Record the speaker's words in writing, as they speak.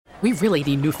We really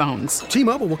need new phones.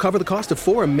 T-Mobile will cover the cost of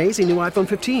 4 amazing new iPhone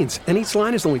 15s, and each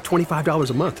line is only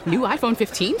 $25 a month. New iPhone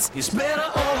 15s? It's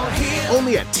better over here.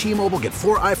 Only at T-Mobile, get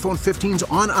 4 iPhone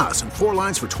 15s on us and 4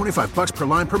 lines for $25 per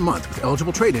line per month with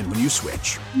eligible trade-in when you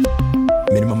switch.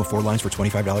 Minimum of 4 lines for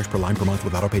 $25 per line per month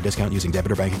with autopay discount using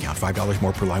debit or bank account. $5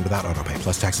 more per line without autopay,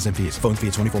 plus taxes and fees. Phone fee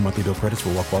at 24 monthly bill credits for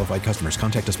well-qualified customers.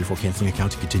 Contact us before canceling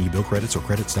account to continue bill credits or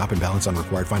credit stop and balance on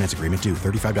required finance agreement due.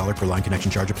 $35 per line connection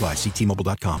charge applies. See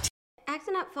T-Mobile.com.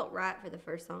 Actin Up felt right for the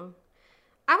first song.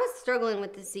 I was struggling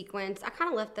with the sequence. I kind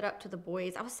of left it up to the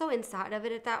boys. I was so inside of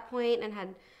it at that point and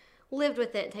had lived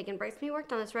with it and taken breaks. We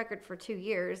worked on this record for 2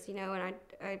 years, and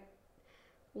I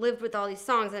lived with all these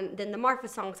songs, and then the Marfa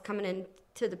songs coming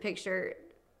into the picture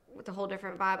with a whole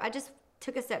different vibe. I just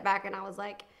took a step back and I was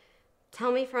like,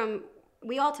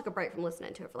 we all took a break from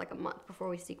listening to it for like a month before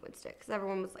we sequenced it because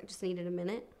everyone was like, just needed a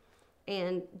minute.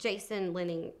 And Jason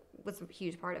Lenning was a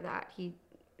huge part of that. He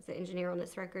is the engineer on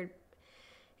this record.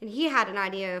 And he had an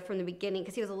idea from the beginning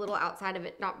because he was a little outside of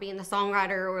it, not being the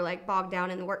songwriter or like bogged down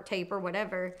in the work tape or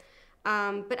whatever.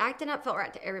 But Actin Up felt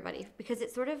right to everybody because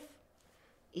it sort of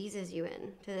eases you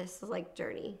in to this like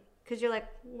journey. Because you're like,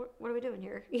 what are we doing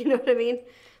here? You know what I mean?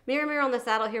 Mirror, mirror on the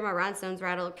saddle, hear my rhinestones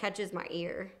rattle, catches my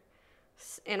ear.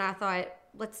 And I thought,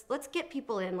 let's get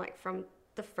people in like from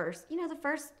the first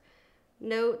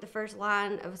note, the first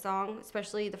line of a song,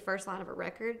 especially the first line of a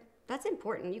record. That's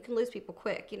important. You can lose people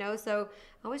quick, So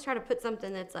I always try to put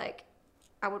something that's like,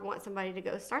 I would want somebody to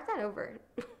go, start that over.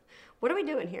 What are we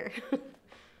doing here?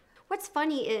 What's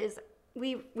funny is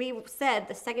we said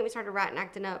the second we started writing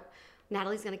Actin Up,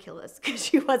 Natalie's going to kill us because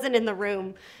she wasn't in the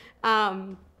room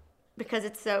because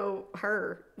it's so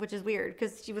her, which is weird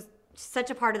because she was such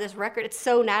a part of this record. It's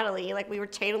so Natalie, like we were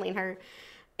channeling her.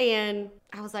 And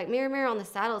I was like, Mirror, Mirror on the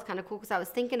Saddle is kind of cool because I was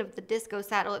thinking of the disco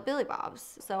saddle at Billy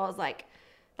Bob's. So I was like,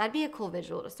 that'd be a cool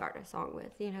visual to start a song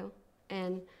with,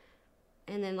 And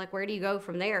then like, where do you go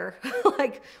from there?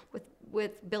 Like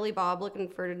with Billy Bob looking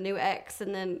for a new ex,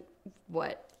 and then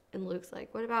what? And Luke's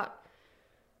like, what about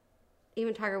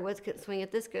even Tiger Woods couldn't swing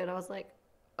it this good? I was like,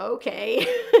 okay.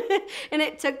 And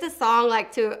it took the song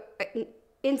like to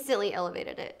instantly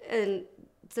elevated it. And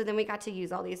so then we got to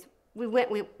use all these, we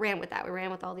ran with that. We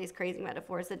ran with all these crazy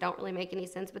metaphors that don't really make any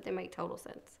sense, but they make total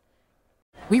sense.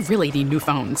 We really need new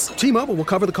phones. T-Mobile will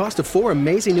cover the cost of 4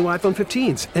 amazing new iPhone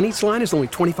 15s, and each line is only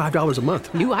 $25 a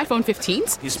month. New iPhone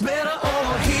 15s? It's better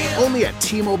over here. Only at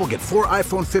T-Mobile, get 4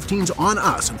 iPhone 15s on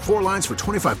us and 4 lines for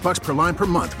 $25 per line per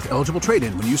month with eligible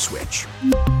trade-in when you switch.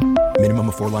 Minimum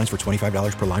of 4 lines for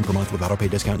 $25 per line per month with autopay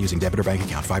discount using debit or bank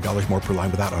account. $5 more per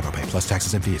line without autopay, plus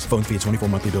taxes and fees. Phone fee at 24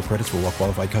 monthly bill credits for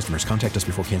well-qualified customers. Contact us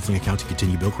before canceling account to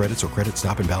continue bill credits or credit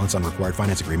stop and balance on required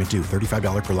finance agreement due.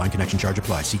 $35 per line connection charge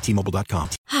applies. See T-Mobile.com.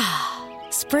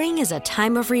 Spring is a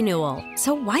time of renewal,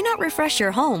 so why not refresh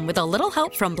your home with a little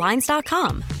help from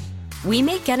Blinds.com? We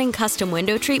make getting custom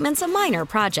window treatments a minor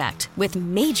project with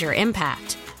major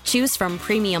impact. Choose from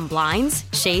premium blinds,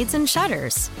 shades, and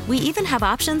shutters. We even have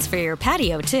options for your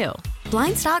patio, too.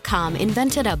 Blinds.com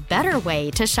invented a better way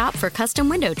to shop for custom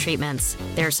window treatments.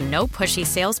 There's no pushy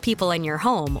salespeople in your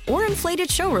home or inflated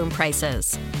showroom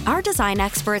prices. Our design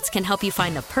experts can help you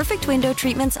find the perfect window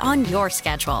treatments on your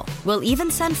schedule. We'll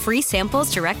even send free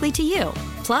samples directly to you.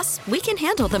 Plus, we can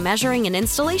handle the measuring and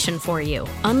installation for you.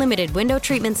 Unlimited window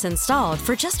treatments installed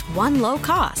for just one low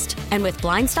cost. And with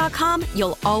Blinds.com,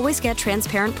 you'll always get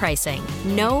transparent pricing.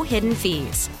 No hidden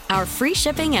fees. Our free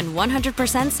shipping and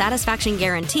 100% satisfaction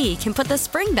guarantee can put the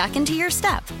spring back into your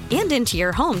step and into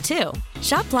your home, too.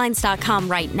 Shop Blinds.com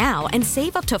right now and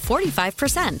save up to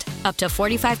 45%. Up to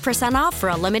 45% off for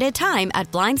a limited time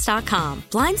at Blinds.com.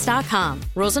 Blinds.com.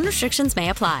 Rules and restrictions may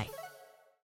apply.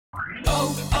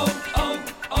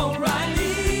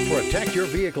 O'Reilly. Protect your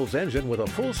vehicle's engine with a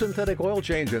full synthetic oil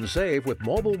change and save with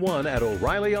Mobile One at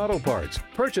O'Reilly Auto Parts.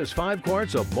 Purchase 5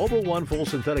 quarts of Mobile One full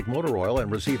synthetic motor oil and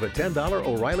receive a $10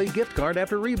 O'Reilly gift card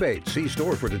after rebate. See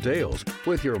store for details.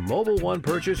 With your Mobile One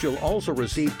purchase, you'll also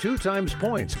receive 2 times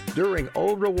points during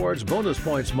O Rewards Bonus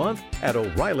Points Month at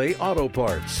O'Reilly Auto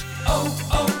Parts.